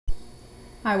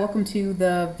Hi, welcome to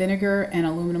the vinegar and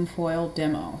aluminum foil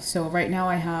demo. So right now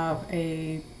I have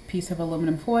a piece of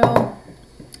aluminum foil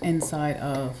inside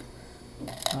of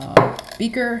a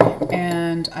beaker,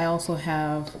 and I also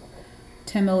have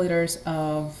 10 milliliters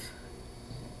of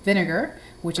vinegar,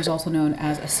 which is also known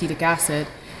as acetic acid.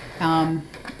 And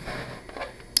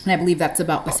I believe that's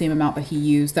about the same amount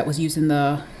that was used in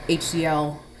the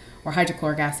HCl or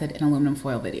hydrochloric acid and aluminum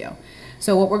foil video.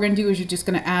 So what we're going to do is you're just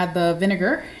going to add the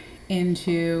vinegar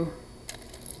into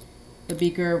the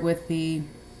beaker with the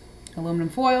aluminum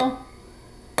foil,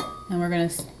 and we're going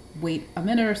to wait a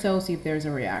minute or so, see if there's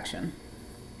a reaction.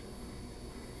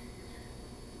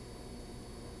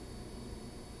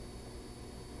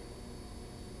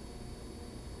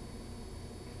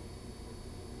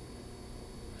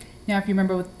 Now, if you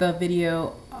remember with the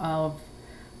video of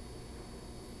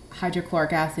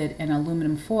hydrochloric acid and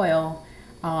aluminum foil,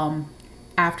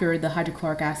 after the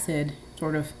hydrochloric acid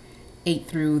sort of ate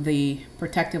through the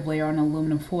protective layer on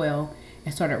aluminum foil,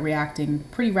 it started reacting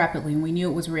pretty rapidly, and we knew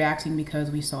it was reacting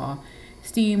because we saw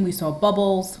steam, we saw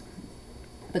bubbles,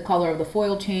 the color of the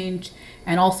foil changed,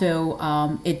 and also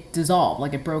it dissolved,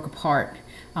 like it broke apart.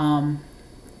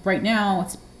 Right now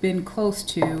it's been close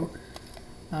to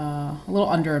a little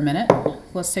under a minute.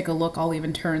 Let's take a look. I'll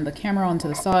even turn the camera on to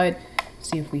the side,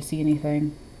 see if we see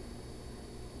anything.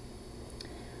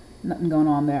 Nothing going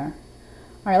on there.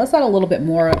 All right, let's add a little bit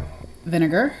more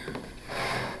vinegar.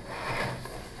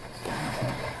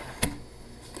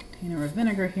 Container of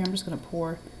vinegar here. I'm just going to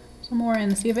pour some more in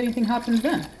and see if anything happens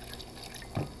then.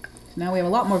 So now we have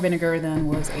a lot more vinegar than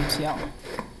was HCl.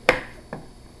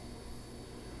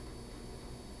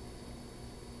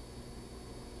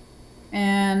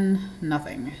 And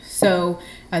nothing. So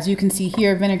as you can see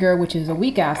here, vinegar, which is a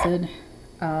weak acid,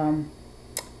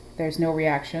 there's no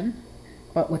reaction.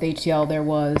 But with HCl, there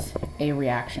was a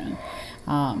reaction.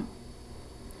 And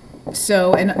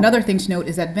another thing to note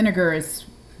is that vinegar is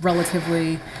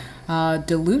relatively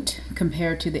dilute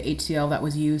compared to the HCl that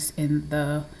was used in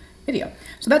the video.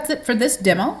 So that's it for this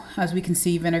demo. As we can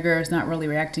see, vinegar is not really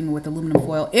reacting with aluminum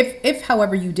foil. If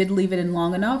however, you did leave it in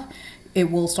long enough,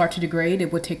 it will start to degrade.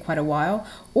 It would take quite a while.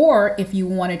 Or if you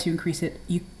wanted to increase it,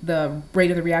 the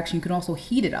rate of the reaction, you can also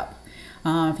heat it up.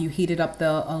 If you heated up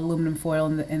the aluminum foil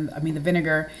and the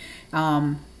vinegar,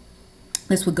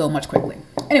 this would go much quickly.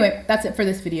 Anyway, that's it for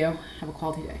this video. Have a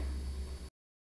quality day.